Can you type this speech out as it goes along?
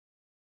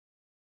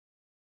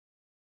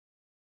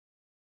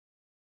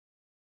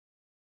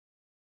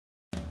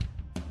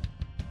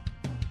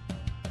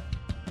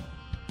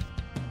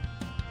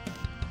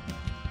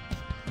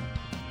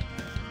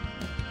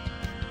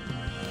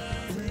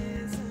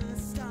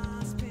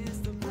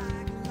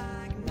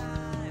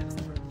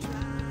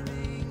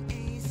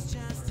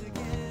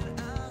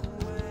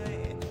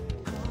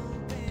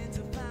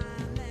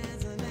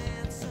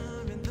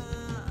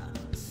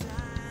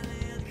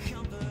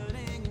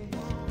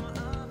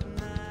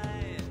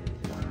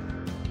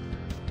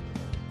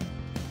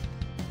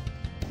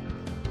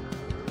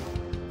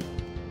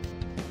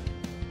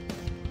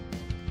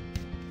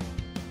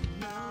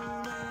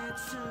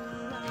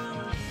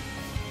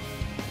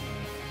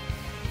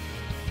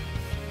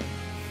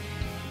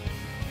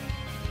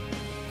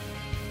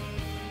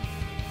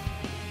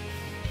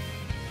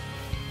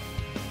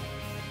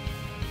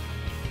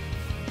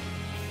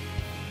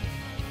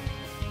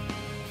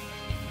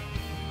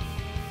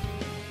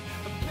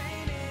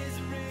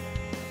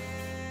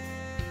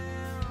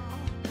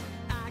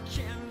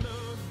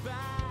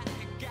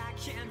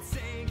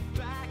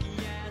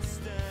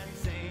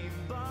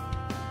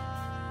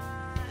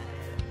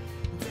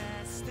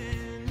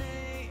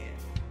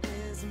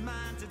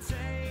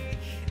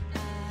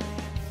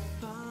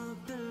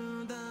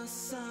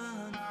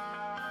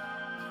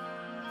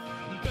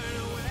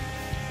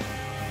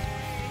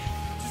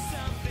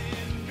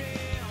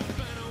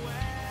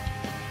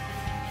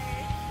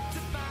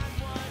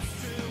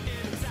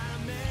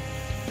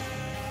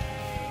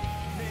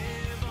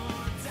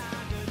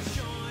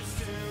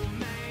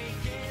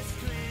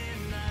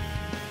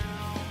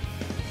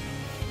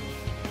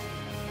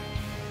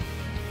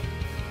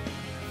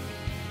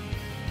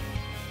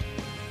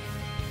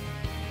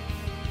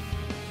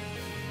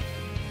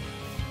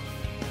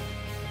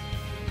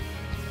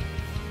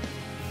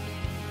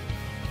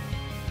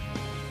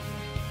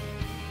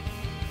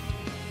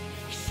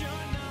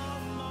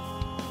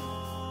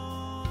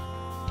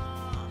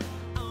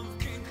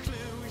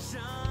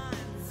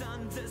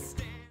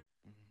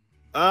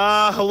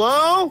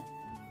Hello?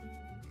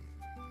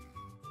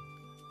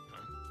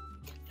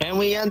 Can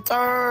we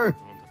enter?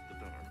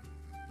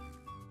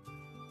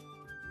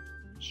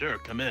 Sure,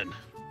 come in.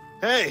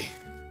 Hey.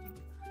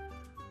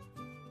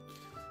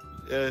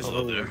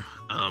 Hello there.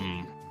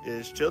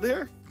 Is Chilled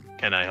here?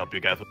 Can I help you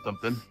guys with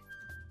something?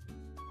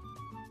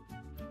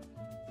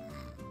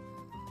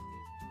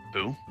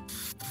 Who?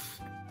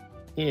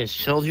 Yeah, is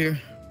Chilled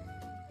here?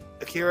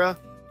 Akira?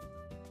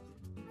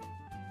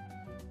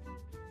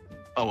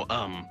 Oh,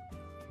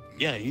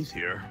 yeah, he's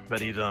here,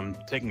 but he's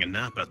taking a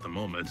nap at the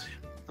moment.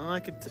 Oh, I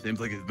could. Seems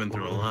like he's been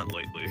through a lot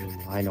lately.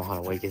 I know how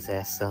to wake his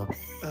ass up.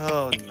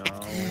 Oh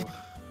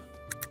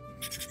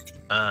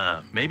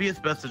no. Maybe it's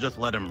best to just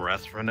let him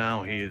rest for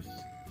now.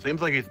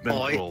 Seems like he's been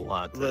through a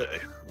lot today.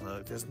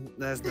 Look, there's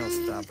no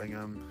stopping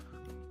him.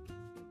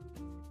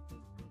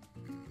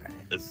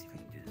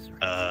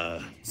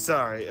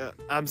 Sorry,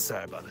 I'm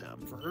sorry about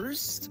him.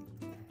 First,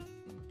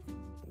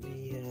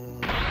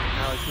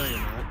 Alex, no, you're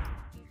not.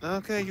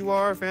 Okay, you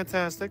are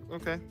fantastic.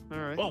 Okay, all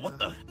right. Whoa, what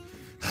the?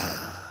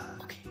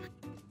 Okay.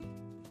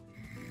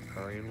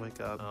 Hurry and wake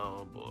up.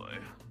 Oh boy.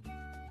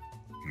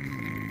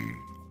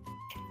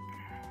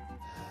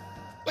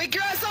 Wake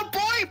your ass up, boy!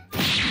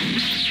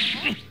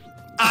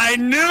 I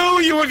knew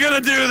you were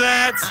gonna do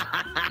that.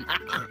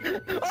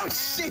 Oh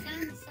shit!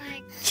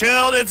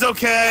 Chilled, it's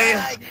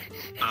okay.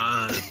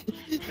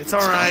 It's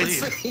all right.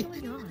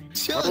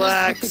 Chill,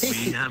 Relax.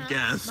 We have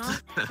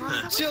guests.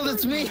 Chill,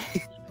 it's me.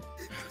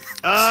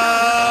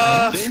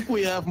 I think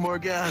we have more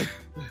guests.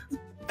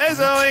 Hey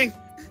Zoe.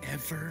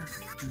 Ever?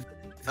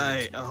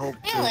 I hope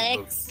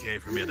Alex. it's okay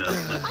for me to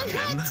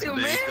let you in. to,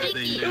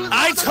 man.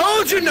 I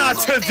told you not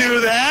to do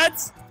that.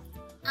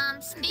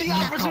 Speaking The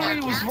of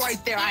opportunity was podcasts,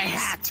 right there. I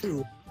had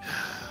to.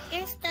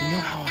 Here's the. You know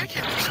how I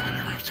get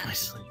to my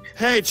sleep.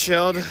 Hey,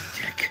 Chilled.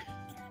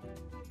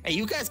 Hey,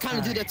 you guys kind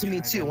of do that to me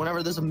too.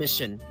 Whenever there's a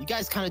mission, you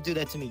guys kind of do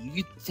that to me.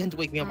 You tend to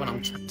wake me up when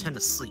I'm tend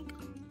to sleep.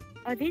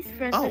 Are these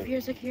friends of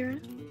yours, Akira?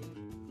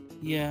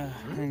 Yeah,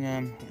 hang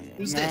on.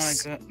 Who's now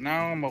this?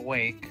 Now I'm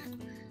awake.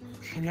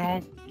 Can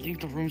y'all leave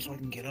the room so I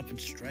can get up and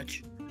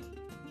stretch?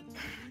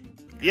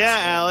 Yeah,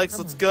 Alex,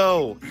 let's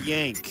go.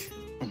 Yank.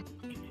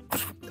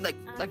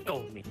 Let go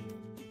of me.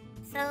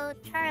 So,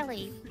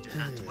 Charlie,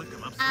 Wake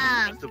him up so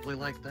Um, aggressively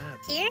like that.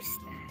 here's.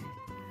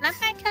 Remember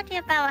I told you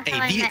about how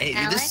I met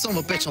Alex this son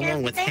of a bitch and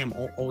along with everything?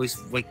 him always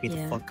wake me the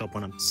Yeah. fuck up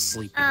when I'm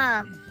sleeping.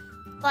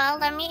 Well,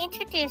 let me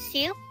introduce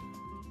you.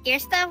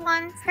 Here's the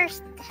one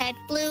first head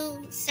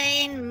blue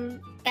saying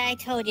that I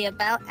told you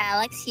about,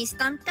 Alex. He's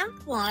Stump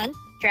Dump 1,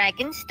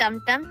 Dragon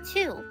Stump Dump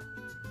 2.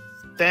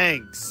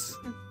 Thanks.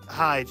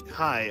 Hi.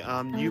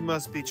 You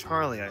must be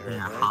Charlie, I heard,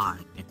 Yeah, right? hi.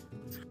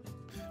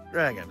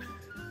 Dragon.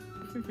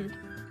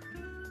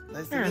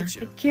 Nice to meet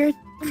you. Akira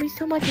told me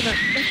so much about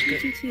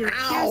you too. Akira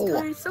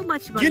told me so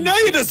much about You know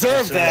you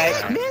deserve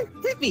that. Man,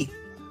 hit me.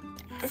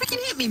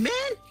 Freaking hit me, man.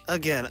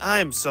 Again, I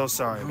am so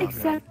sorry about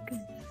that. Exactly.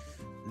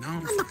 No.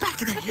 On the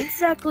back of the What head.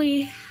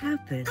 exactly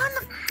happened? On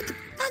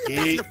the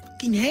back of the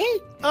fucking head.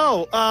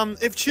 Oh,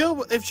 if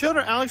Chilled or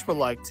Alex would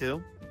like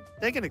to,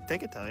 they can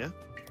tell you.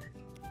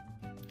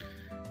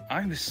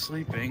 I was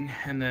sleeping,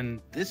 and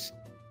then this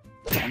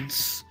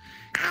dunce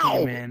Ow.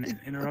 came in and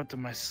interrupted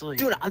my sleep.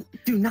 Dude, I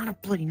do not a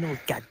bloody nose,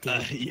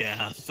 goddamn.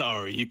 Yeah,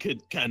 sorry. You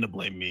could kind of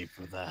blame me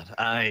for that.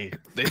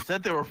 They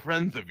said they were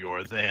friends of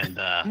yours, and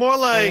More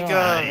like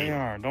they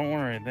are. Don't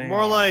worry. They more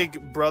are.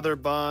 like brother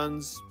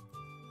bonds.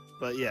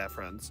 But yeah,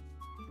 friends.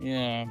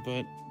 Yeah,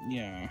 but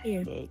yeah.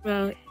 Yeah.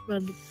 But Well,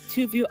 the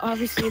two of you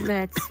obviously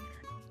met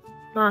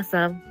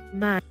Martha,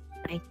 my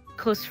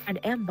close friend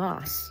and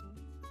boss.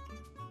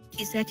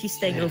 He's actually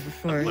staying over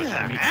for.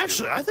 Yeah,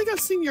 actually, I think I've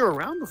seen you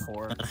around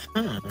before.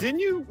 Didn't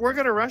you work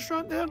at a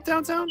restaurant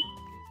downtown?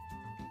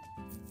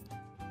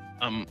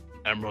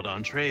 Emerald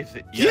Entrees.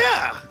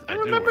 Yeah, I do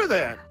remember work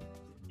that.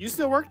 You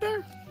still work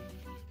there?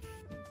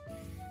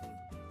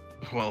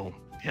 Well,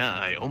 yeah,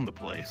 I own the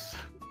place.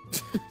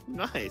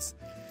 Nice.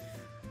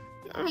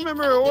 I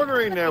remember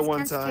ordering there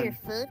one To your time.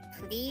 food,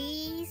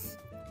 please.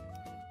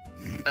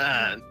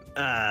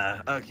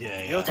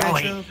 Okay. You okay,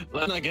 Wait. Chilled?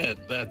 Let's not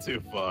get that too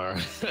far.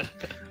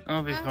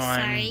 I'll be I'm fine.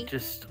 sorry.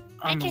 Just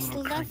I I'm a just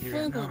little love cranky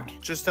right food. now.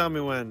 Just tell me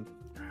when.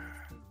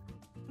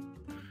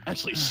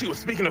 Actually, shoot,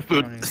 speaking of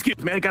food, excuse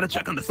me, I gotta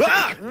check on the steak.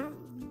 Ah!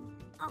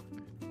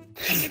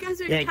 You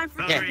guys are Yeah, in time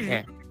for yeah,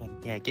 dinner.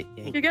 yeah.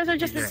 You guys are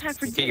just in Get your time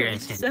for ass- get your dinner.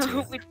 ass in, So,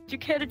 too. would you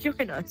care to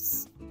join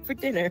us for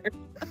dinner?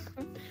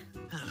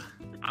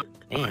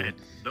 Alright,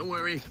 don't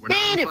worry. We're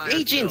Man, not if on fire AJ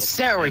and still.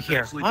 Sarah were It's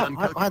here, actually why done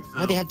cooking,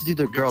 they so have to do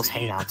their we're good girls' to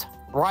eat. hangout?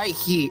 Right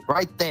here,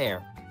 right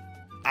there.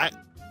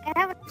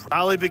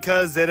 Probably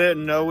because they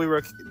didn't know we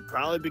were.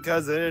 Probably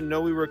because they didn't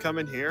know we were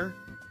coming here.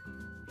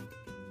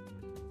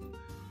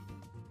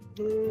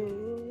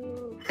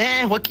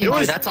 What can you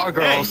do? That's our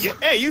girls.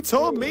 Hey, you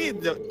told me.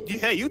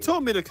 Hey, you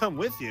told me to come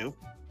with you.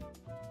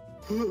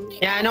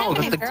 Yeah, I know.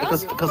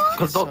 Because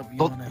Stop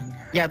yawning.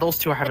 yeah, those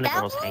two are having a Without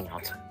girls' me?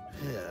 hangout.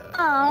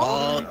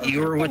 Oh. Well, you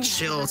were with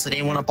Chill, so they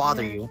didn't want to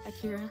bother you.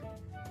 Akira.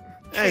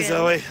 Hey,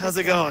 Zoe, how's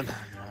it going?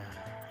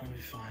 I'll be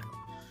fine.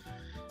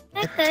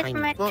 Good,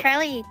 my Well-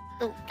 Charlie.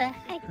 What the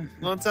heck?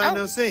 Long time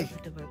no see.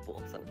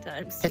 Adorable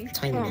sometimes. Pet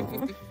tiny wolf.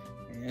 Oh,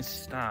 Yeah,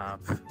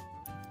 stop.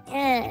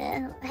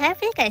 yeah. How have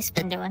you guys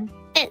been doing?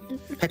 Pet tiny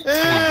wolf.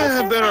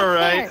 I've been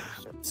alright.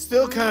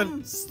 Still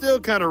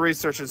kind of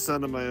researching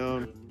some of my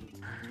own.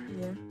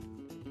 Yeah.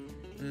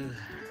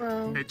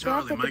 Well, Hey, glad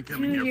Charlie, that the mind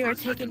coming two here of you for are a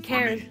second taking for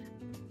care of. me?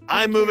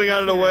 I'm moving out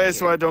of the way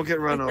so I don't get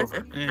run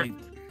over. Hey,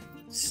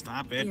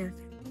 stop it. Yeah.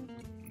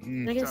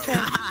 Mm, Like I said,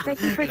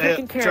 thank you for Hey,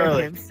 taking care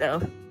Charlie. of him. So,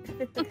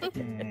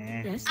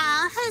 mm, yes.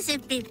 Oh, who's a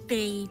big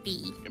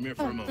baby? Come here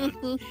for a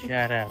moment.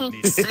 Shut up.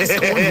 Says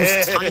the one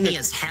who's tiny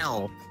as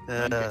hell.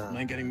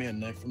 Mind getting me a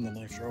knife from the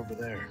knife drawer over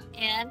there?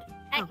 And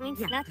that Oh, means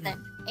yeah.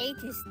 nothing.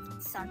 Age is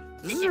some.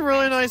 This is a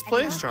really nice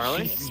place, I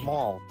Charlie. She's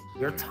small.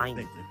 You're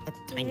tiny. Pet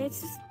tiny.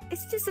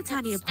 It's just a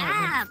tiny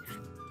apartment. Stop!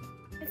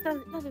 It's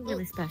nothing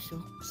really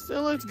special.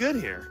 Still looks good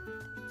here.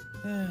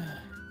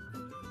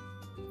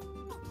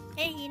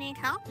 Hey, you need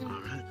help?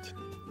 All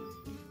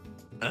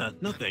right.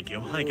 No, thank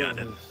you. I got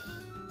it.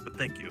 But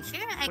thank you. Sure,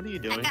 What are you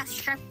I doing? got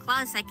sharp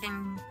claws I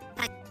can.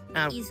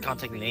 Easily.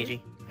 Contact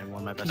Neji. I'm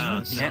one of my best Uh,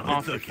 friends. Get No, off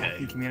it's the okay.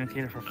 fucking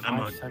communicator for 5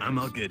 I'm seconds.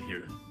 all good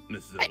here,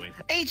 Miss Zoe.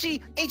 AG,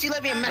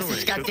 left me a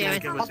message, worry,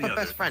 goddammit. go What's with my the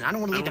best other. friend? I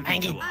don't want to leave I him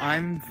won't be too hanging. long.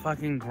 I'm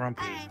fucking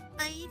grumpy. Alright,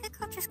 but you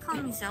can just call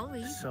me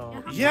Zoe. So,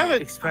 Uh-huh. You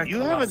haven't. Expect You a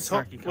lot haven't of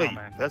told. snarky Wait,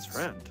 comments. best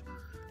friend.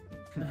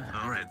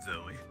 All right,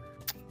 Zoe.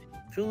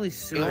 Julie's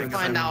suing. You'll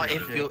find out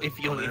shit. if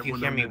you Well, hear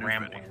when me I'm ready.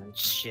 rambling and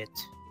shit.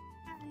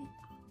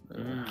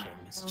 Mm. Okay,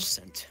 message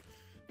sent.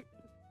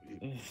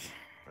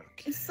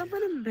 Is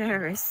someone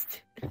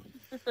embarrassed?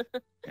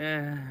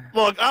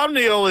 Look, I'm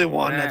the only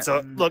one that's.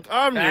 Look,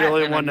 I'm the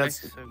only one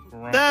that's.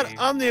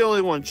 I'm the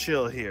only one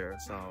chill here,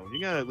 so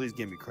you gotta at least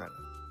give me credit.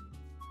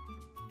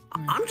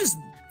 I'm just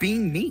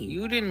being me.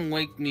 You didn't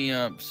wake me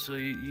up, so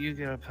you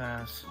get a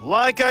pass.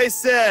 Like I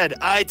said,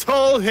 I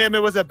told him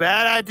it was a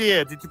bad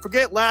idea. Did you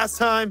forget last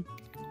time?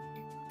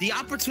 The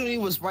opportunity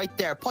was right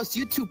there. Plus,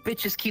 you two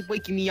bitches keep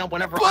waking me up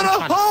whenever Put I'm a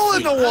trying to hole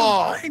in sleep. the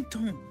wall. I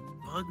don't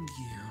bug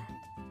you.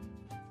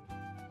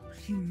 What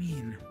do you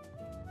mean?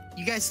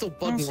 You guys still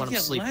bug me when I'm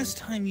sleeping. Last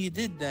time you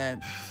did that,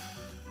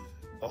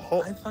 A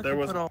hole. I fucking There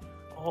was. put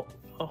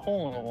a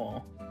hole in the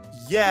wall.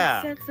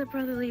 Yeah. Sense the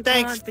brotherly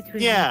Thanks. bond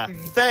between Yeah. you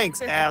three.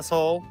 Thanks,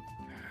 asshole.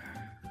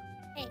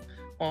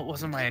 Well, it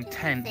wasn't my Can you do me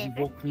a intent. You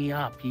favor? woke me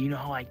up. You know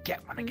how I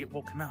get when I get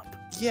woken up.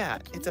 Yeah,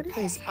 it's a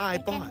place I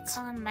can bought.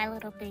 call him my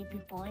little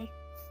baby boy.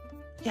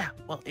 Yeah,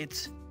 well,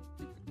 it's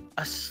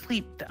a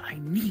sleep that I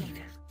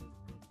need.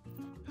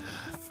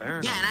 Fair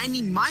Yeah, and enough. I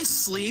need my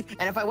sleep.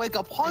 And if I wake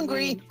up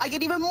hungry, I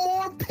get even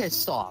more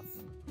pissed off.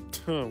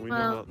 we Well,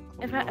 know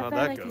If how I that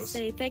like to goes.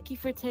 say thank you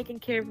for taking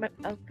care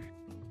of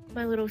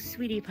my little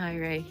sweetie pie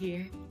right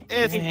here.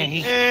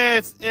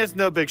 It's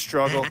no big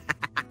struggle.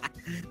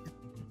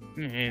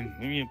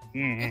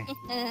 Mm-hmm.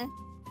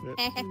 Now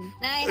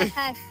I know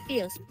how it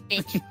feels,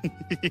 bitch.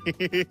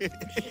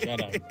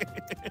 Shut up.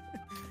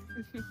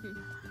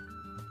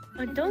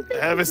 I don't think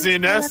I haven't we seen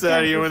can that still side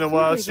have of you in a this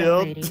while,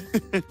 feeling Shield.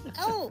 already.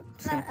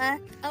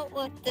 Oh,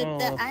 well,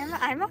 Oh.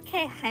 I'm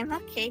okay. I'm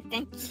okay.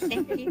 Thank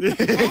you.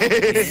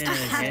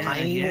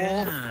 Tiny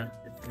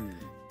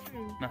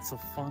Not so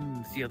fun.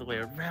 It's the other way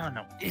around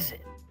now, is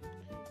it?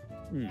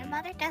 My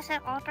mother does it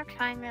all the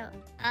time.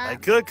 I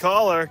could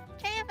call her.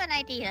 I have an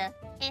idea.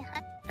 Hey,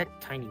 hon, Pet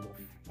tiny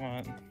wolf.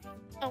 What?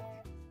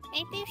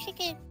 maybe you should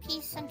get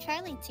Peace and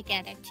Charlie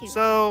together too.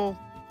 So,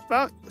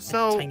 Pet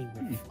tiny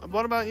wolf.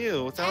 what about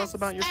you? Tell us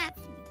about your. Stop.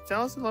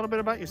 Tell us a little bit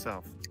about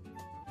yourself.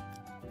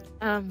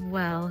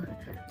 Well,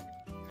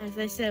 as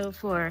I said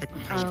before,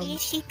 Maybe you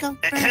should go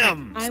further.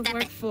 Ahem. I Stop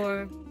work it.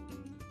 for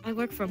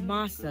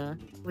Masa,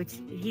 which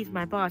he's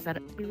my boss.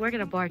 We work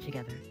in a bar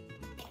together,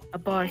 a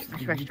bar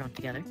slash restaurant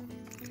together.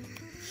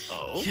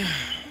 Oh. Yeah.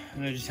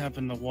 And I just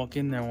happened to walk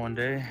in there one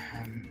day,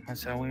 and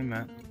that's how we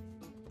met.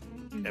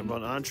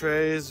 Everyone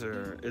entrees,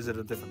 or is it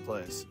a different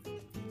place?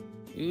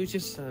 It was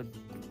just I don't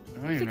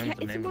It's, even know the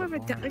it's name more of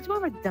of the a bar. it's more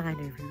of a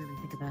diner if you really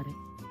think about it.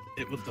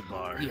 It was the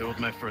bar. It was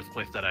my first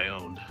place that I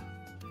owned.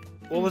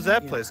 What was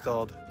that Yeah. place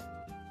called?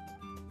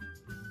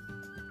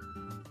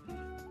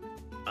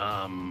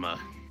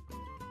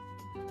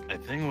 I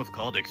think it was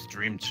called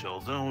Extreme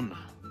Chill Zone.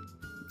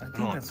 I Been a think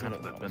long that's time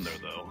what since it I've been was.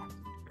 there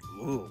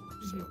though. Ooh,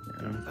 so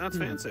Yeah. that's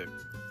fancy.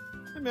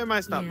 Maybe I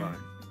might stop Yeah.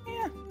 by.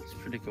 Yeah, it's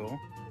pretty cool.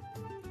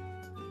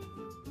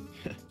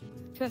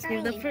 Trust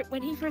me, Charlie.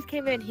 when he first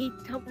came in, he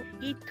told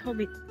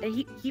me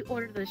that he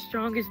ordered the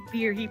strongest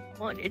beer he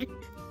wanted.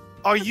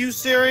 Are you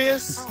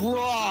serious?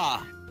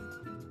 Bruh!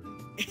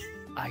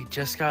 I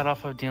just got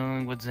off of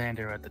dealing with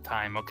Xander at the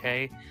time,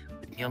 okay?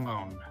 Leave me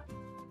alone.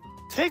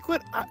 Take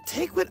what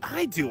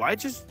I do. I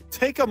just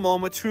take a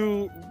moment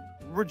to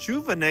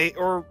rejuvenate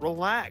or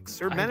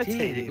relax or I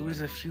meditate. did. It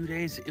was a few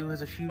days. It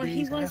was a few Well,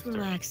 days he was after.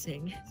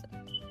 relaxing.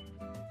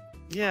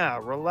 Yeah,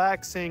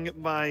 relaxing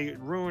by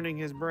ruining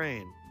his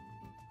brain.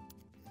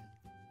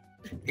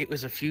 It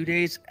was a few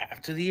days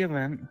after the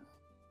event.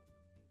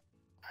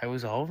 I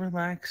was all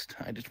relaxed.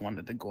 I just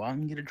wanted to go out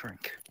and get a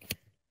drink.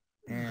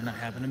 And I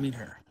happened to meet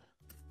her.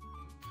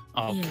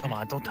 Oh, Yeah. come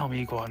on! Don't tell me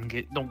you go out and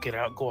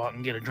go out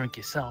and get a drink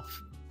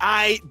yourself.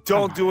 I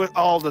don't Come do it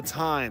all the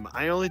time.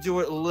 I only do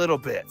it a little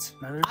bit.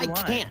 Neither I do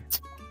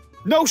can't.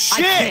 No I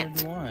shit! can't.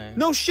 Neither do I.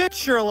 No shit,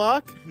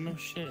 Sherlock. No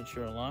shit,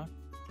 Sherlock.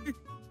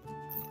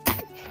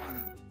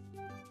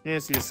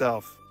 Answer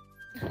yourself.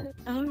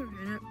 All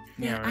right.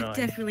 Yeah, Yeah, I really.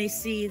 definitely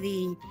see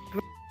the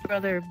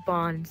brother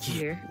bonds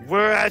here.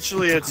 We're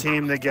actually a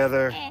team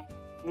together. Eh.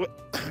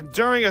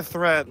 During a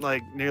threat,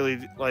 like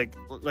nearly like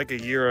a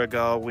year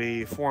ago,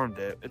 we formed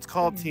it. It's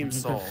called Team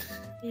Soul.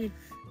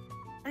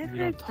 I've We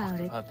heard don't talk about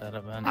it. about that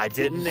event. I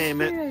didn't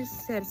name it. Sarah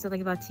said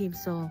something about Team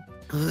Soul.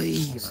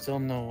 I still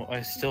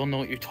know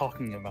what you're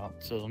talking about.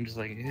 So I'm just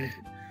like,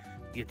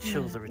 get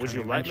chills every Would time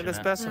you like me to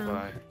mention it.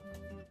 specify?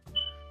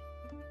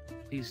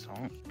 Please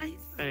don't.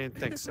 I didn't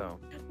think so.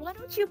 Why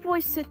don't you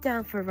boys sit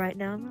down for right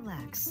now and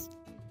relax?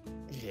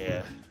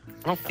 Yeah.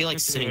 I don't feel like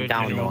It's sitting good,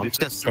 down you though. know, I'm this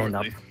just gonna stand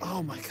up. shortly.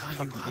 Oh my god.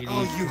 Fucking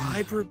Oh, idiot. you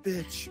hyper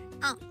bitch.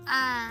 Oh,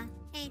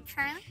 hey,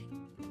 Charlie.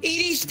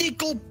 Edie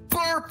Stickle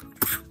burp!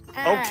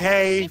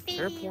 Okay, Maybe,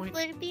 fair point.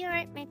 Would it be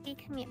alright maybe you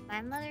can meet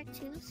my mother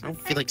too? I don't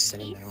feel like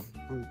sitting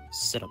down.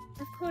 Sit up.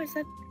 Of course,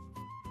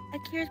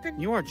 Akira's been.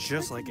 You are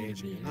just like listening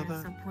to AJ. me You know at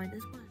that? some point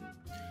as well.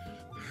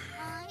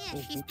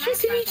 Yeah, she's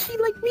She's my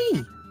Edie like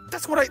me.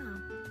 That's what I.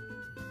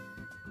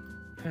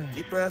 Oh,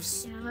 Deep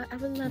breaths. yeah, I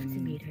would love to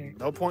meet her.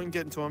 No point in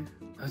getting to him.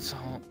 Let's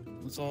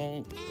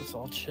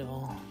all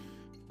chill.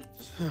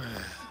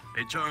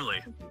 Hey,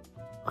 Charlie.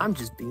 I'm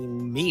just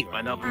being me.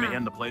 Find out from me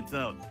and the plate's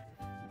out.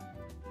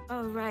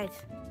 Oh, right.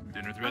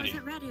 Dinner's Oh, ready. is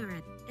it ready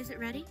already? Is it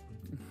ready?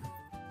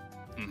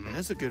 Mhm.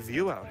 That's a good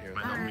view out here.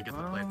 Find out when we get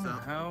the plates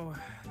out. How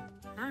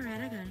All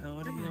right, I got it.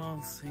 what do you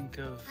all think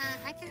of?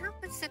 I can help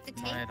but set the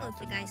I table don't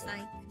if you think guys so.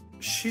 like.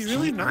 She's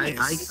really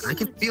nice. I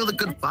can feel the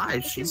good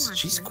vibes.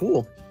 She's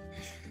cool.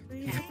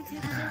 Yeah, I can take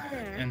it over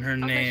there. And her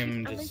Unless name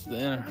you- just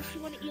unless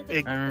you wanna eat the-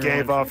 It I remember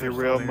gave when off she your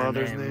first real told me her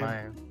mother's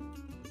name.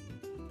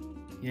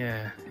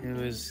 Yeah,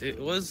 it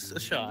was a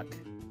shock.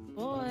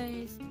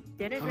 Boys,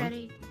 dinner's Huh?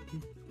 ready.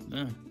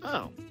 Yeah.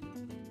 Oh.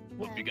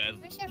 Hope you guys,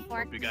 Where's your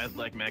fork? hope you guys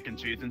like mac and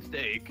cheese and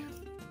steak.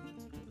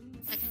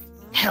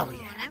 Hell yeah.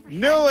 Whatever.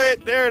 Knew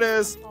it. There it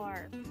is.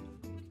 Or-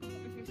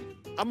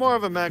 I'm more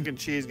of a mac and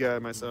cheese guy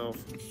myself.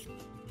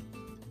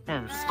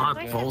 Hot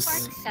where's balls.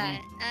 your fork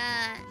set?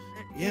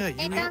 Yeah, Hey, you eat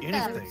Dum anything.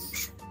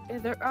 Dums. Yeah,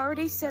 they're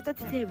already set at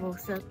the table,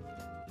 so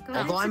go ahead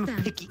Although I'm and sit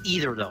down. picky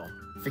either though.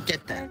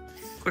 Forget that.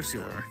 Of course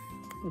you are.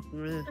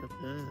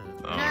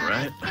 All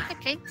right. Take the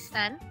drinks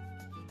then.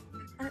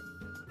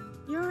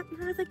 You're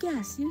the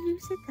guest. You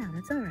sit down.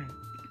 It's all right.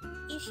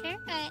 You sure?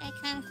 I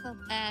kind of feel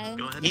bad.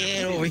 Go ahead.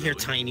 Get over here,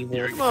 tiny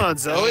wolf. Come on,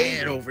 Zoe.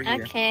 Get over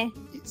here. Okay.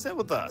 Sit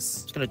with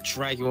us. Just gonna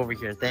drag you over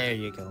here. There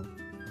you go.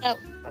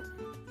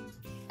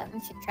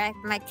 Something to drag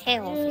my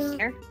tail over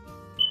here.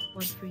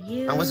 One for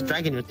you. I wasn't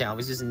dragging you down. I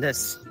was using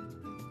this.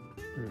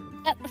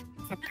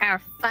 For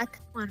power fuck.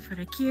 One for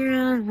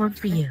Akira, and one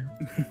for you.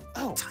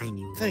 Oh,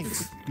 Tiny wolf.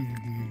 thanks.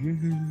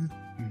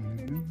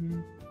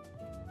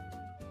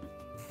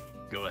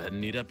 Go ahead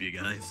and eat up, you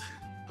guys.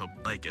 Hope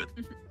you like it.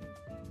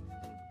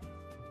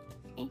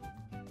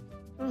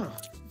 Oh,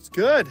 it's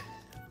good.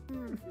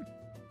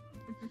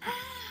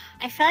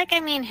 I feel like I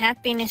mean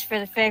happiness for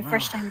the very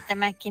first time with the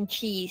mac and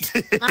cheese.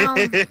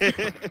 God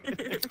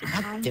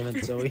damn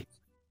it, Zoe.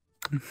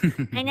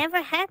 I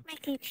never had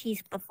mac and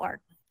cheese before.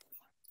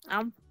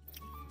 Yeah,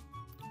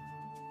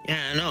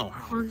 I know.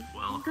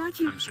 Well, Got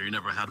you. I'm sure you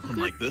never had one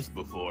like this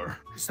before.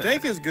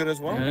 Steak is good as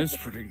well. That's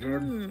pretty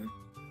good. Mm.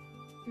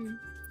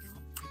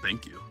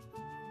 Thank you.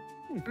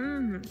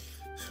 Mm.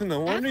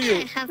 No wonder Okay,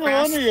 you. have No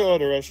wonder rest. you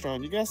own a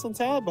restaurant. You got some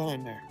talent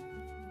behind there.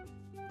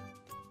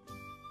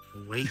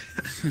 Wait.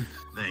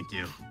 Thank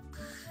you.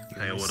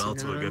 I owe it all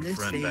to a good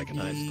friend back in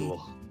high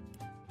school.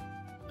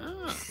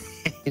 Ah.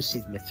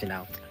 She's missing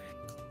out.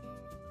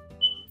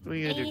 What are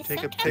you gonna do? Hey, Take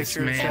a sometimes This picture?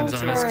 and man's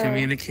send on it his to her?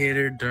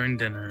 communicator during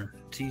dinner.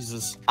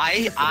 Jesus.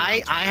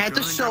 I had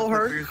to show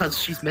her because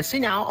she's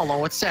missing out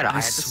along with Sarah. I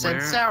had to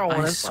send Sarah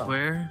one as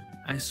well.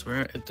 I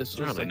swear, if this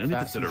was Charlie, like no need to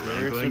Fast sit and around.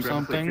 Furious Go or ahead and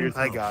grab a quick something, beer.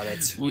 I got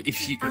it.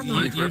 if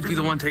you'd be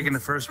the one taking the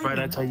first bite,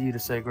 I'd tell you to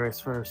say grace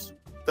first.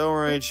 Don't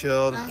worry,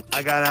 chilled.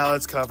 I got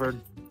Alex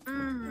covered.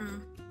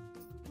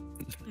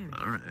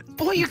 All right.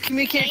 Boy, your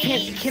communicator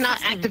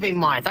cannot activate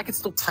mine. I can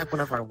still type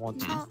whenever I want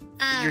to. Well,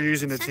 You're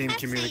using the team sometimes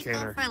I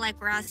communicator. go for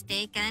like raw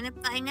steak, and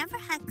I never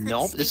had good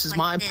Nope, steak this is like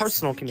my this.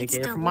 personal It's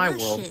communicator from my world.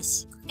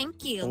 delicious.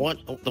 Thank you.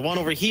 The one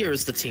over here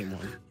is the team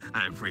one.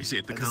 I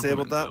appreciate the I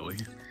disabled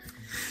compliment,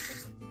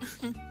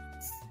 Zoe.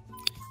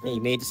 Yeah,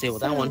 you may disable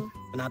that one,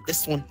 but not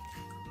this one.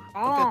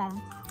 Oh.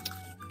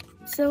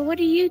 So what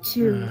do you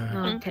two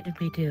Uh,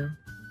 technically do?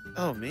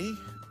 Oh, me?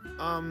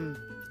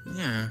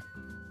 Yeah.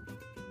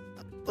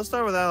 Let's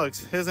start with Alex.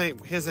 His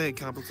ain't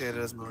complicated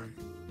as mine.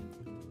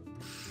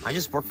 I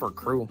just work for a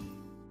crew.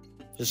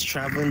 Just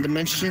traveling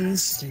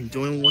dimensions and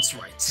doing what's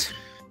right.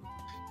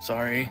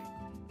 Sorry.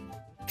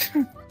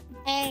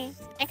 Hey,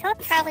 I told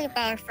Charlie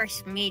about our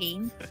first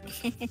meeting.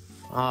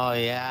 Oh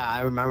yeah,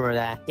 I remember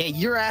that. Yeah,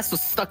 your ass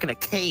was stuck in a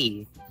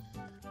cave.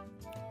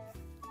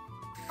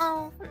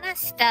 Oh, not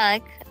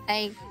stuck.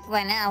 I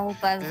went out,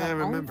 but Yeah, I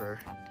remember.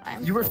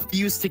 You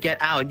refused to get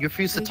out. You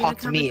refused to Are you talk gonna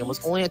to come me. with It was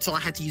us? only until I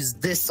had to use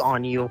this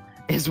on you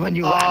is when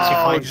you Oh,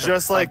 actually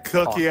just like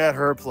Cookie at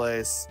her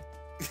place.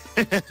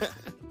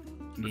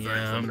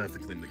 Yeah. I'm gonna have to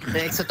clean the kitchen.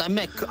 Except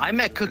I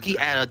met Cookie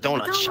at a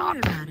donut Don't shop. worry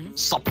about it.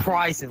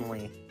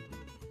 Surprisingly.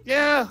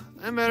 Yeah,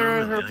 I met her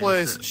at her Really?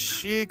 place.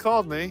 She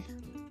called me.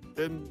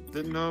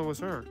 Didn't know it was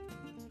her.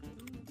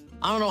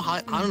 I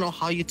don't know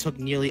how you took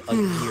nearly a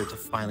year to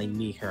finally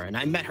meet her, and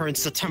I met her in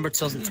September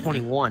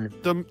 2021.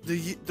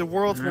 The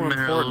world's I more met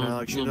her a important, little-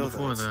 Alex. You little know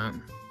before that.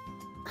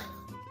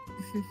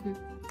 that.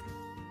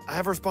 I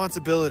have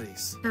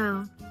responsibilities.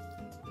 So,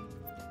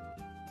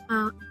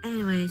 well,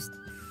 anyways,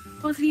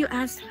 both of you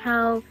asked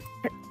how.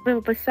 Well,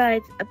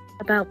 besides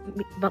about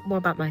me, but more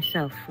about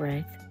myself,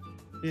 right?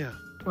 Yeah.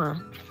 Well,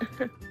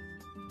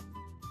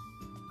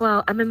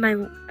 well, I'm in my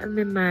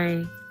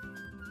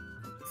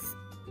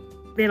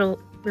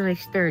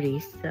middle-aged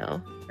 30s,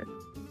 so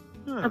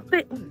Huh, a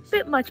bit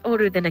nice. much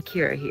older than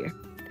Akira here.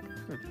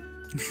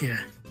 Yeah.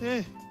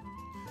 Eh,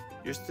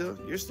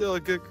 you're still a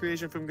good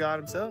creation from God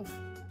himself.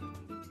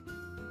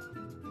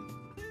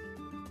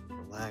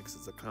 Relax,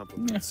 it's a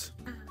compliment.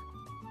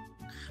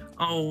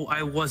 Oh,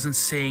 I wasn't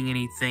saying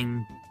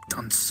anything,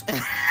 dunce.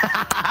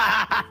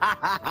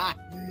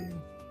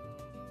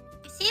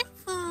 See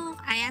who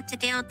I have to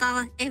deal with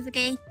all every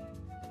day.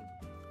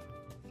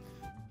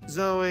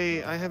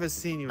 Zoe, I haven't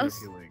seen you in Oh, a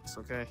few weeks,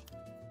 okay?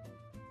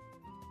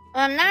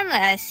 Well, normally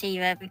I see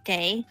you every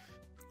day.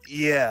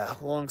 Yeah,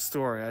 long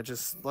story.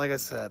 Like I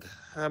said,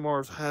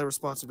 had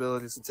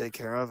responsibilities to take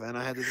care of, and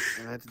I had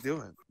to do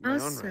it. My own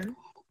right. Awesome.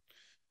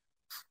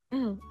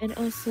 Oh, and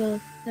also,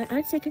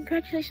 I'd say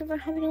congratulations on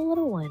having a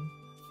little one.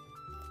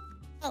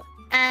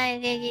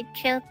 Did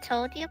Jill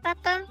told you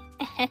about them?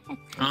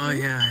 Oh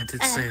yeah, I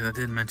did say that. I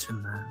did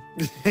mention that.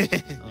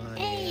 Oh,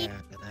 Hey,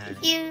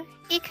 yeah,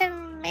 you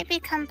can maybe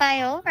come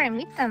by over and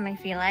meet them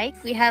if you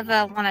like. We have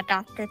one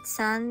adopted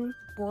son,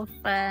 Wolf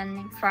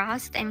named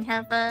Frost, and we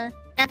have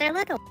another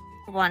little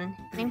one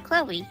named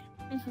Chloe.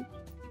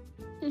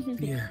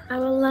 Yeah. I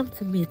would love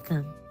to meet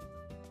them.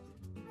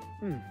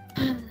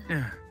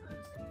 Yeah.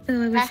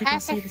 So I wish I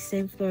could say the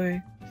same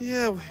for.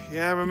 Yeah,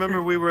 I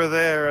remember we were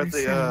there at the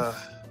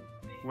Myself.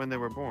 when they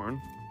were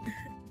born.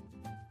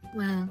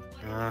 Well,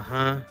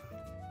 Uh-huh.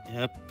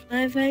 Yep.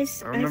 my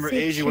advice. I remember I'd say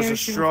Asia was a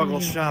cherish them struggle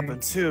with all your shopping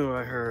heart. too.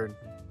 I heard.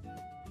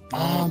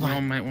 Oh, my-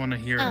 Mom might want to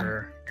hear Oh.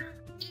 her.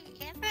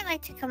 If you ever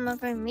like to come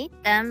over and meet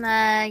them,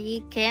 you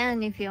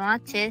can if you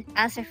want to.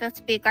 How's it feel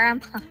to be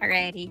grandma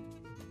already?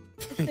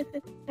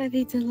 I'd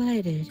be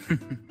delighted.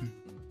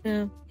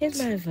 So, here's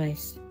my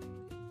advice.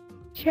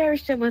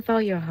 Cherish them with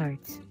all your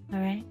hearts,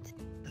 alright?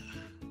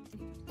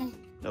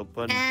 No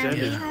pun Yeah.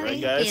 intended, How right,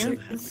 you guys?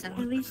 feel? So, At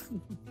least,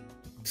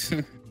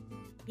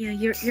 yeah,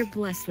 you're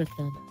blessed with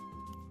them.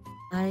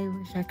 I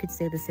wish I could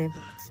say the same for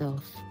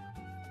myself.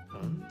 Huh?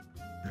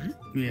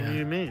 What do Yeah.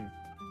 you mean?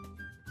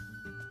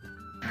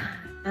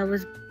 I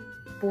was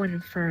born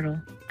infertile.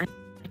 I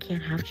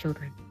can't have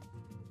children.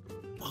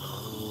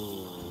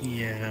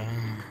 Yeah.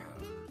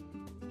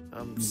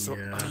 I'm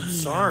Yeah.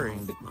 sorry.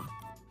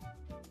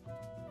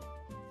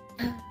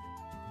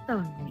 So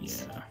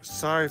nice. Yeah.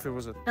 Sorry if it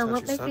was a No,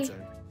 what, touchy baby?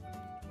 subject.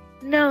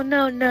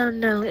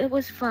 No. It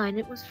was fine.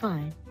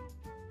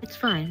 It's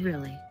fine,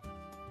 really.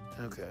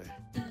 Okay.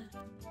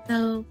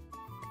 So,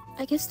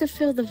 I guess to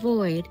fill the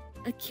void,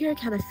 Akira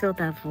kind of filled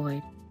that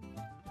void.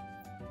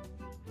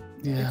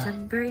 Which Yeah.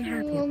 I'm very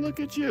happy Well, about. look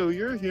at you.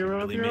 You're a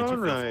hero of Really your made you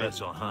own feel right.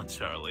 special, huh,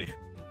 Charlie?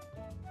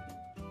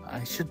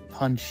 I should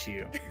punch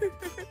you.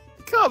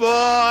 Come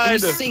on! You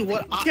see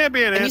what You can't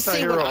be an and you see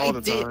anti-hero what all I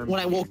the did time. when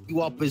I woke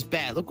you up was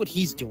bad. Look what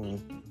he's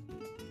doing.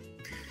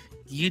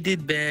 You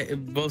did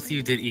bad. Both of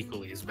you did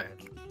equally as bad.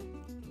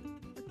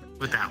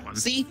 With that one.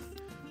 See?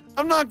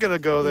 I'm not gonna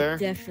go there.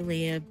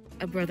 Definitely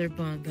a brother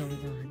bond going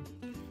on.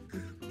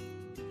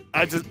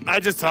 I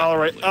just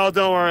tolerate. Oh,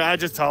 don't worry. I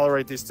just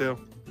tolerate these two.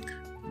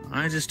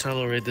 I just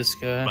tolerate this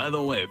guy. By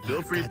the way,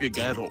 feel free if you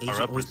guys God damn it, are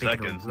Asia up for always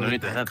making a seconds. No really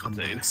need to bad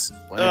hesitate. comebacks.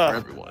 Plenty for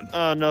everyone.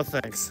 Oh, no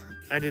thanks.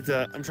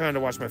 I'm trying to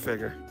watch my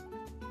figure.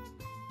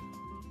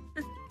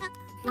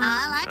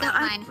 I like I-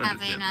 mine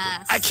having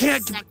I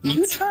can't- second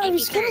You trying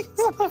to baby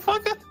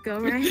girls. Go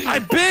right.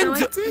 I've been.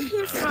 So I to- did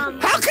hear from.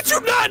 How could you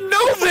not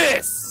know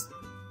this?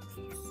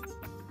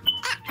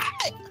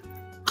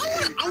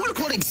 I want to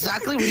quote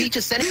exactly what he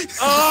just said.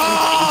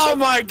 Oh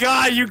my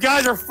God! You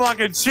guys are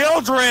fucking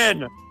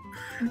children.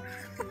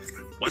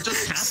 What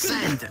just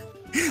happened? Send.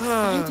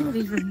 I don't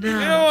even know. You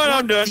know what?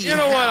 I'm done. the You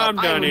know what? hell? I'm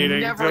I done would eating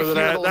never because of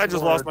hear that. those That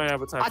just lost words. my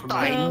appetite I for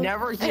thought me. I'd Well,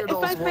 never hear if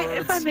those I may, words.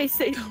 if I may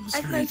say, was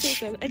I may say rich.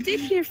 something. I did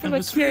hear from That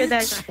was Akira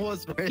that That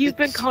was rich. you've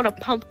been called a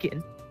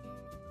pumpkin.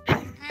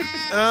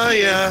 Oh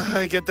yeah,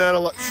 I get that a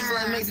lot.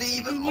 That makes it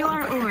even And you more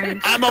are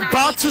orange. I'm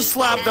about to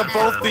slap the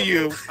both of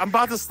you. I'm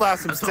about to slap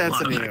some That's a sense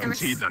lot of into mac you. and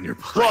cheese on your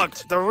plate. Look,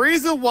 the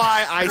reason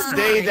why I say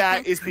Sorry.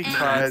 that is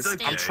because It's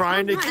okay. I'm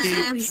trying to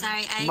keep I'm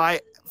sorry. my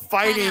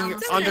fighting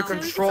under So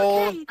it's control.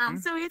 okay.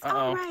 So it's Uh-oh,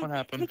 all right. what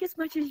happened? Take as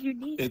much as you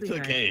need. It's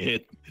sweetheart.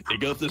 okay. It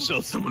goes to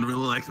show someone really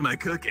likes my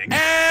cooking.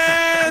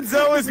 And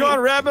Zoe's gone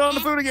rabbit on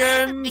the food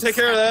again. Take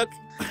care of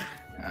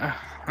that.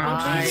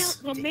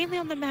 Well, mainly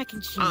on the mac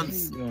and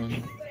cheese.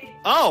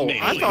 Oh, Maybe.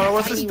 I thought it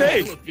was a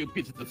There's still steak. a few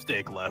pieces of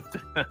steak left.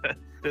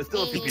 There's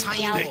still a few pieces of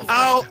Tiny steak.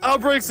 wolf. I'll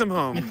bring some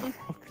home.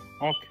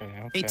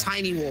 Okay. A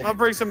tiny wolf. I'll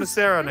bring some to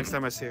Sarah next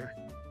time I see her.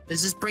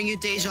 Does this bring you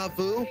deja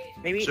vu?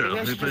 Maybe. Sure, maybe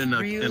I let me should put in just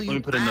a reel let me you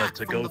put in a back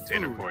to-go from the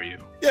container food. for you.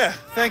 Yeah,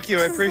 thank you.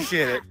 I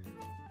appreciate it.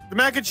 The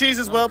mac and cheese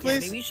as well, Okay,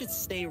 please. Maybe you should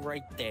stay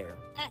right there.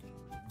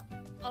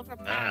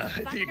 I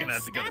think you're gonna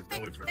have to go to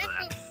Zoe for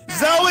that.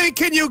 Zoe,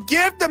 can you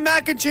give the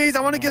mac and cheese?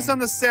 I want to give some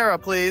to Sarah,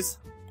 please.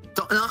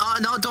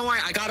 No, don't worry.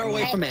 I got her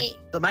away from it.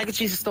 The mac and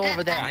cheese is still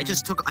over there. I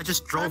just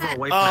drove her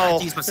away from it. I Oh, had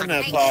to use my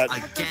second shouldn't have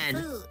piece thought.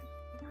 again.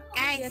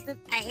 Guys,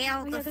 I ate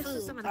all the there's still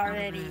food some in the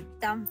already,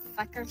 dumb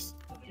fuckers.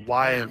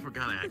 Why? I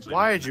forgot actually.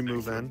 Why did you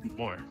move in?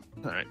 More.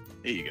 All right,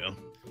 here you go.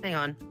 Hang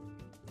on.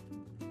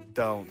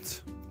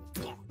 Don't.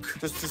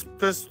 Just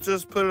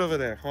put it over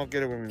there. I'll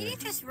get it when we Did you meet.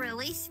 just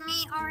release me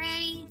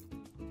already?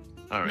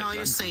 All right. No, then.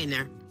 you're staying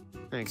there.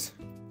 Thanks.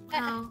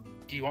 Oh.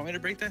 Do you want me to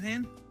break that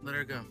hand? Let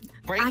her go.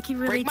 Break, I can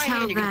really break my tell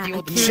hand, you're gonna that deal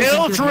with the Akira's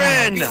music. a good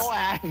Children! man. What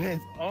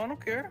happened? Oh, I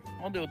don't care.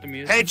 I'll deal with the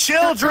music. Hey,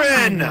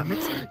 children!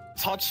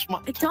 Touch my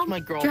Don't- my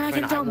girlfriend.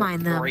 Dragon, I don't will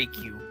mind them. break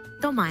you.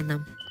 Don't mind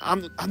them.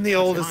 I'm the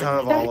oldest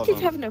out of all of Keep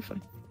them. having no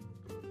fun.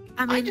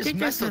 I mean, just they're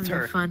messed just with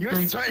having her. fun, You're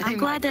but threatening I'm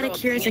glad my that girl.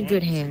 Akira's in You know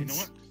good what?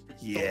 hands.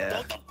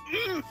 Yeah,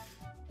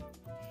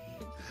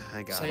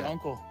 I got Say it.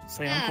 uncle.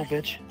 Say uncle,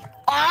 bitch. No.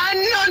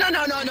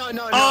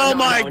 Oh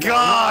my no,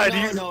 God!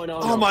 No, you- no, no,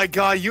 Oh my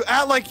God! You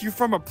act like you're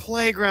from a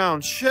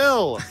playground.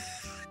 Chill.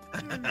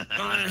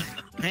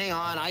 Hang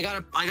on, I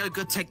got a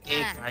good technique.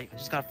 Yeah. I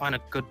just gotta find a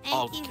good.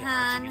 Thank you,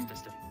 hon.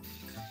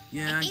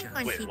 Yeah, I think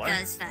when Wait, he what?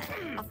 does that.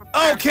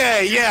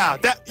 Okay,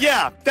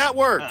 that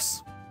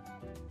works.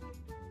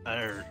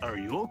 Are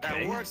you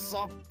okay? That works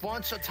a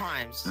bunch of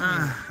times.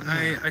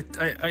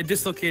 I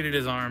dislocated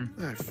his arm.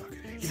 I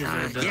fucking hate He you.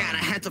 deserved it. Yeah, and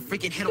I had to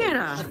freaking hit Get a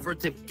up. wall for it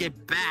to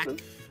get back.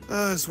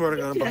 I swear to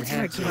God, That's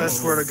I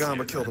ridiculous. swear to God, I'm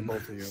gonna kill the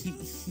both of you.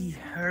 He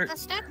hurt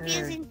Stop her.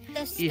 using the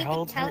He stupid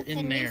held her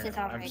in there. telekinesis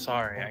I'm already.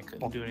 sorry, I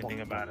couldn't do anything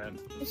about it.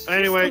 It's just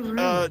Anyway, so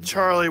rude.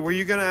 Charlie, were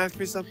you gonna ask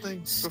me something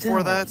before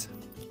Still. that?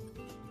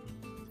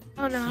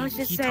 Oh no, I was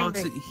just he saying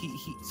talks.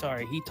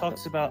 that. He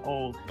talks about,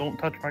 oh, don't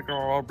touch my girl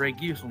or I'll break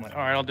you. So I'm like, all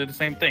right, I'll do the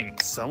same thing.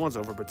 Someone's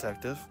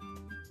overprotective.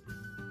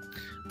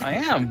 I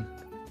am.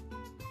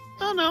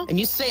 Oh no. And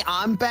you say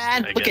I'm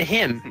bad? Look at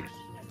him.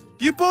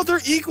 You both are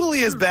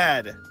equally as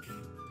bad.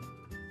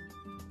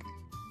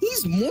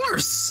 He's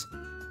worse.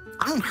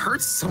 I don't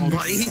hurt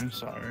somebody. I'm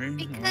sorry.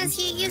 Because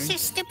you use your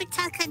stupid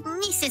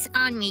telekinesis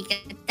on me,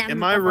 goddamn.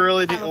 Am I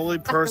really the only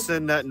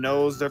person that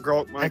knows my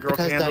girl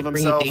can handle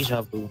themselves?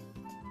 Deja vu.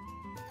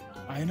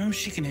 I know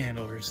she can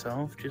handle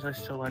herself. Just I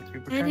still like to be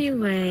protected.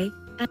 Anyway,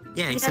 Yeah, I'd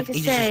he like said to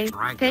he say, just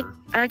dragged thank, her.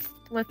 I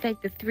want to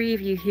thank the three of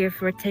you here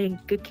for taking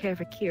good care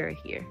of Akira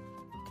here.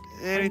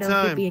 I know he'll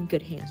Anytime. be in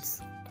good hands.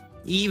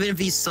 Even if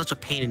he's such a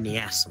pain in the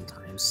ass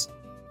sometimes.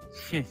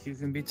 Yeah, you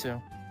can be too.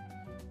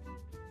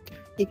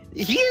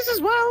 He is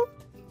as well.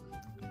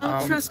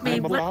 Oh, trust me.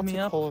 I'm What, about me to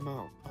up. pull him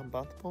out. I'm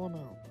about to pull him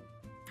out.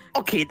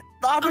 Okay,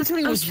 the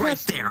opportunity was right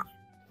trust me. there.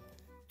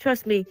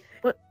 Trust me.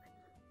 What?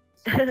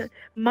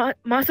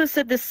 Masa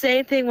said the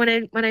same thing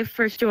when I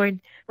first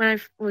joined. When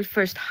I was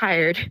first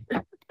hired.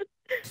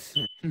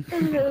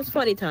 It was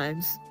funny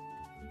times.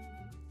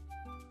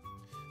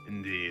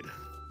 Indeed.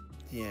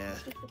 Yeah.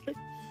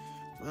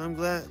 I'm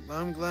glad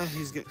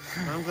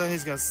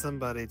he's got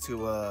somebody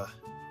to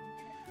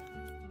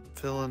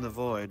fill in the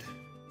void.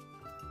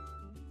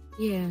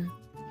 Yeah.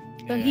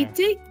 But he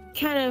did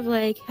kind of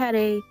like had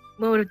a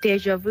moment of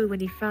deja vu when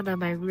he found out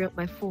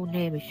my full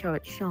name is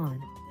Charlotte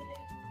Sean.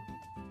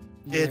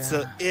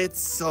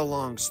 It's a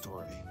long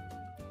story.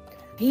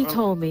 He Oh,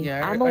 told me.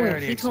 Yeah, I'm I aware.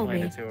 already He told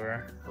me. explained it to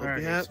her. I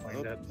already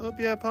explained it. Hope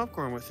you have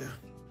popcorn with you.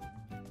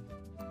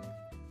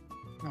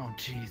 Oh,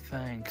 gee,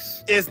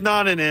 thanks. It's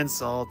not an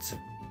insult.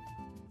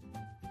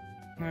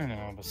 I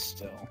know, but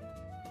still.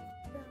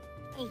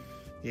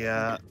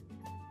 Yeah,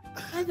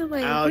 By the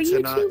way, Alex were you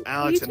and I, two,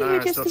 Alex were and you I two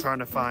are here still just trying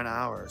to find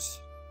ours.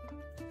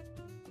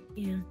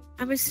 Yeah.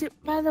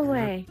 By the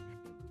way,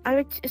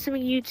 I'm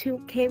assuming you two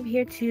came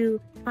here to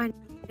find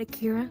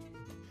Akira.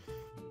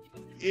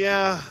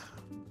 Yeah,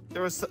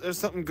 there's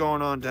something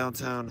going on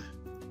downtown.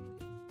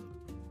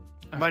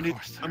 Of I'm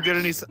course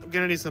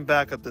gonna need some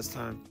backup this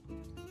time.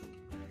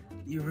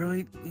 You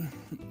really,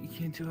 you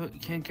can't do it. You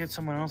can't get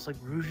someone else like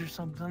Rouge or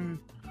something.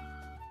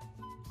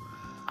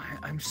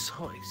 I'm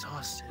so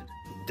exhausted.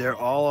 They're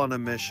all on a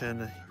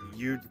mission.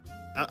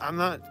 I'm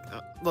not.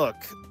 Look,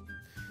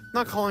 I'm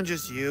not calling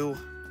just you.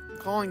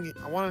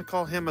 I want to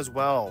call him as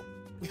well.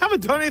 We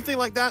haven't done anything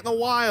like that in a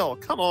while.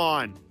 Come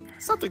on,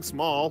 something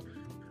small,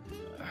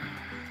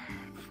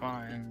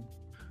 Fine,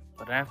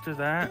 but after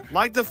that,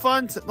 like the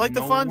fun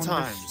no one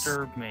times.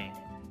 disturb me.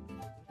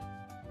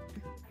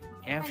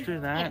 After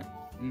that,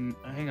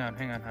 hang on,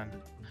 hon.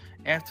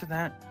 After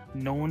that,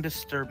 no one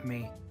disturb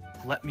me.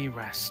 Let me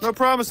rest. No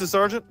promises,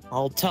 Sergeant.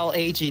 I'll tell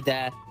AG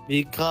that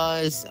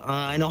because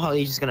I know how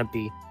AG's gonna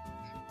be.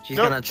 She's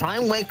Nope. gonna try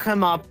and wake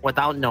him up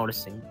without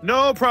noticing.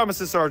 No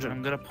promises, Sergeant.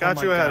 I'm gonna pull Got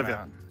my you ahead gun of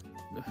out.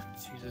 Ugh,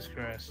 Jesus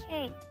Christ.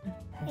 Hey,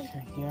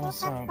 Okay, go yeah, have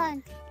so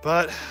fun.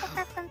 But Go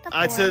have fun at the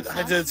I did forest.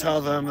 I did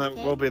tell them that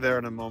Okay? we'll be there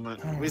in a moment.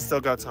 We still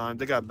got time.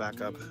 They got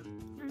backup.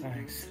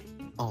 thanks.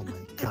 Oh my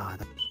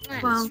god.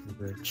 Well, That's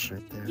rich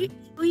right there.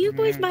 Well, you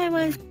boys might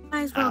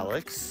as well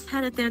Alex.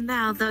 head it there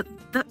now. The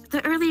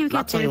earlier you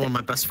Not get telling you there, what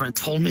my best friend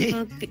told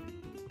me.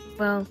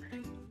 well,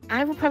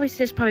 I will probably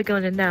suggest probably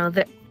going in now.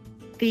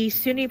 The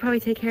sooner you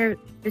probably take care of,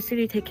 the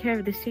sooner you take care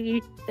of, the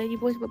sooner then you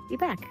boys will be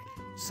back.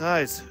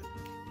 Besides,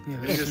 Yeah,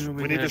 We the just- sooner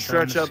we need get to it done,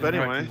 stretch the up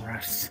sooner I anyway. can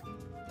rest.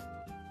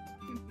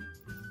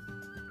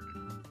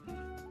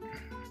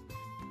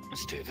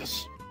 Let's do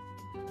this.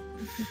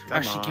 come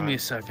Actually, give me on. a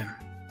second.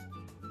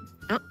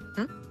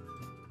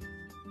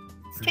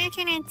 He's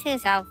changing into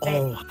his outfit.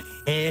 Oh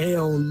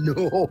hell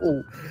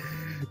no.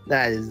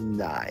 That is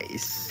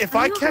nice. If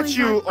Are I you catch going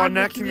you on on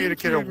the that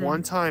communicator communicator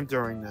one time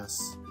during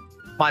this.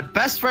 My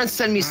best friend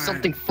sent me Alright.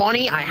 something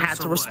funny. I had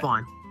So to what?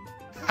 respond.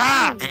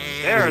 Ha!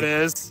 Hey. There it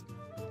is.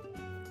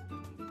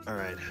 All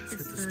right.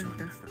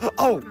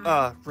 Oh,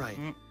 right.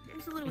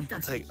 There's a little I'm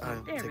dusty.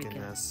 I'm There we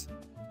taking go. this.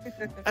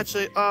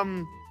 Actually,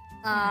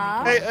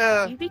 Aw.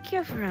 hey, You be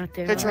careful out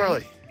there. hey, all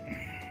Charlie.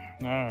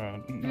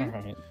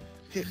 Alright.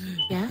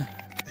 Yeah.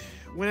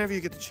 Whenever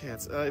you get the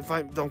chance, if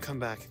I don't come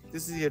back,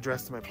 this is the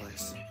address to my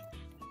place,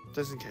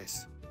 just in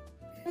case.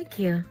 Thank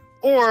you.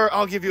 Or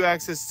I'll give you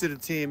access to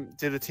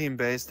the team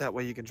base. That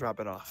way you can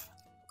drop it off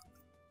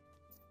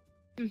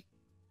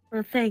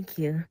Well, thank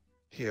you.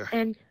 here.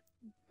 And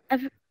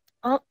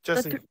all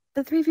Just in,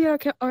 the three of you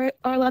are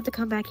allowed to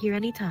come back here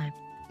anytime.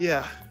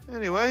 yeah.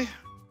 Anyway,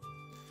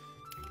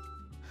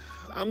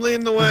 I'm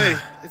leading the way.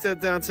 It's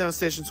at downtown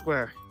Station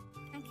Square.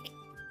 Okay.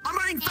 I'm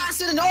running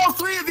faster than all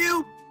three of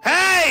you.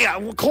 Hey,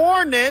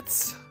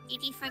 coordinates.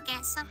 Did you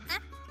forget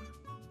something?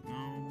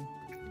 No.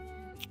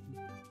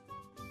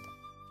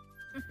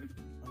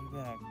 I'm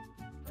back.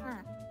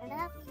 I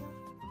love you.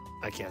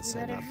 I can't say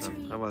Better nothing.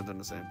 hurry. I would have done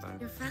the same thing.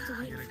 Your friends are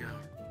waiting gotta for go.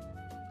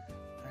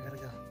 you. I gotta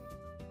go.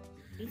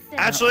 Be safe.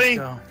 Actually,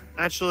 Let's go.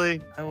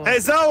 actually, I will. hey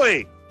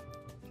Zoe.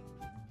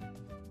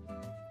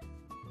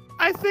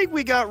 I think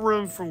we got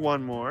room for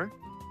one more.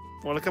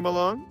 Want to come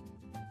along?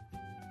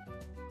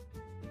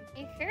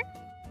 You sure?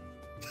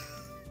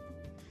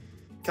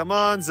 Come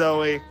on,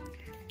 Zoe.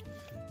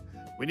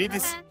 We need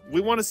to.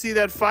 We want to see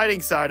that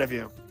fighting side of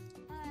you.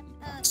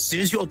 As soon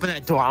as you open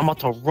that door, I'm about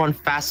to run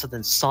faster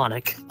than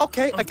Sonic.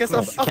 Okay, I guess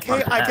I'll. course.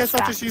 Okay, I guess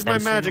I'll just use my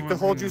That's- magic to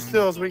hold you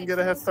still, so we can get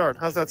a head start.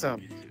 How's that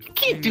sound? You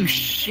can't do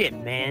shit,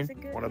 man. It's a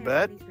good Wanna man,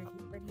 bet?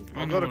 but he's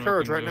I'll go to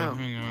Courage right now.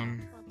 Hang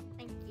on.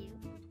 Thank you.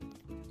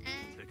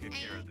 Take good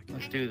care of the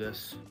Let's do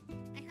this.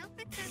 I hope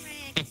it's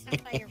alright to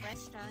stop by your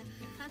restaurant.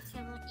 Perhaps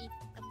I won't eat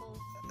the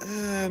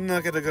whole. I'm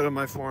not gonna go to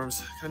my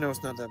forms. I know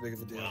it's not that big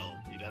of a deal. Well,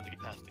 you'd have to get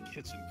past the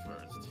kitchen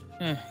first.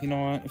 You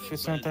know what? If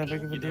it's not that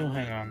big of a deal,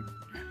 hang on.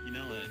 You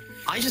know it.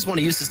 I just want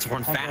to use this to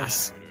run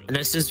fast. And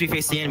as soon as we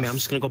face the enemy, I'm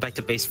just gonna go back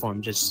to base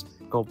form. Just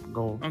go.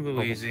 I'll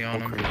go easy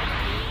on him. crazy.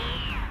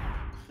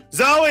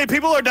 Zoe,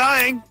 people are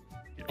dying.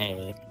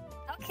 Hey.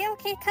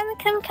 Okay,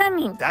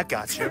 coming. That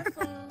got you.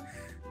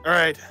 All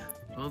right,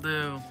 Will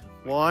do.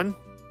 1,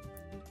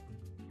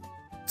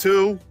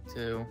 2,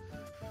 2.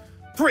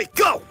 3,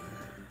 go.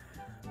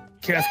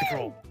 Chaos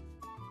control.